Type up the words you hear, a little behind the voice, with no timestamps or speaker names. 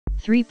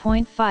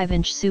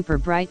3.5-inch super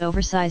bright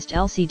oversized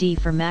LCD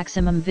for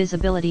maximum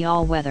visibility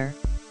all weather,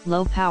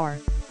 low power,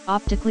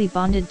 optically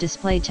bonded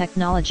display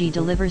technology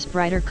delivers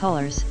brighter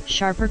colors,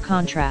 sharper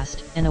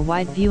contrast, and a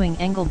wide viewing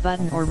angle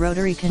button or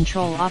rotary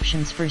control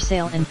options for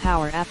sail and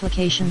power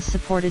applications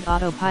supported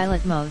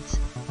autopilot modes,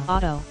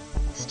 auto,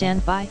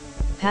 standby,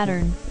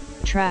 pattern,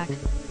 track,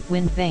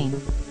 wind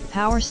vane,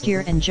 power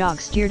steer and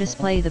jog steer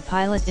display the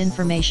pilot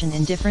information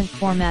in different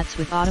formats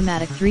with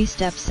automatic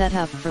 3-step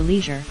setup for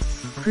leisure,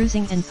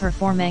 cruising and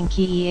performing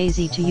key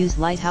easy to use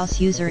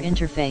Lighthouse user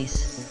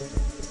interface.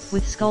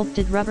 With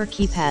sculpted rubber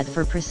keypad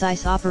for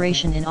precise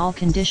operation in all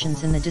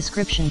conditions in the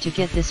description to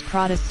get this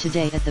product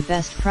today at the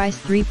best price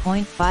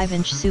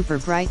 3.5-inch super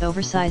bright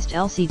oversized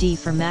LCD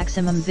for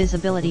maximum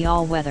visibility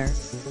all weather,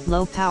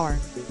 low power,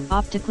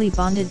 optically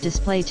bonded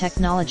display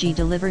technology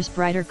delivers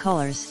brighter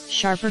colors,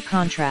 sharper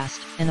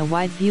contrast, and a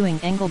wide viewing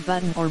angle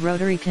button or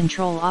rotary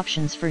control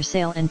options for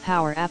sail and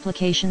power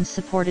applications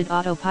supported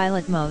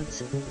autopilot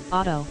modes,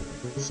 auto,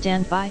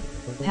 standby,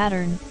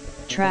 pattern,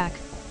 track,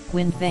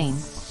 wind vane,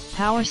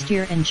 power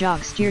steer and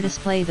jog steer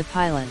display the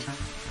pilot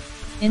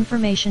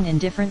information in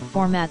different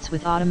formats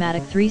with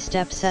automatic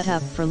 3-step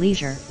setup for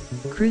leisure,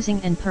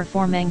 cruising and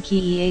performing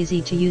key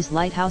easy to use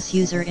Lighthouse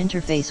user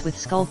interface with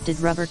sculpted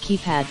rubber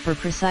keypad for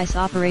precise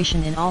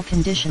operation in all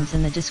conditions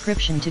in the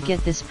description to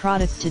get this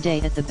product today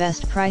at the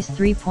best price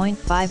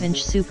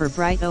 3.5-inch super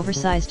bright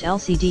oversized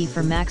LCD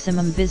for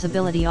maximum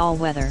visibility all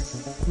weather,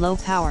 low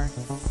power,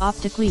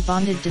 optically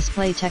bonded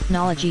display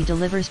technology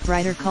delivers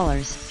brighter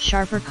colors,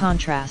 sharper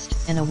contrast,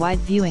 and a wide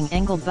viewing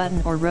angle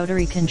button or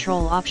rotary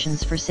control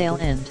options for sail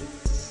and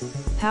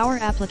power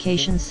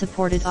applications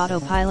supported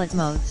autopilot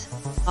modes,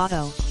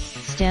 auto,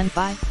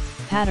 standby,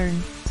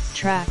 pattern,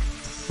 track,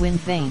 wind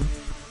vane,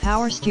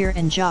 power steer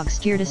and jog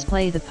steer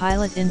display the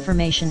pilot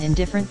information in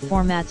different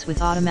formats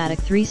with automatic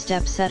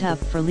 3-step setup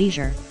for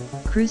leisure,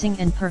 cruising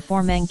and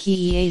performing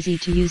key easy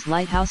to use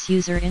Lighthouse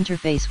user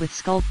interface with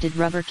sculpted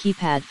rubber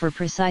keypad for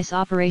precise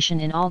operation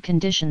in all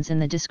conditions in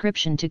the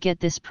description to get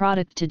this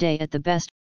product today at the best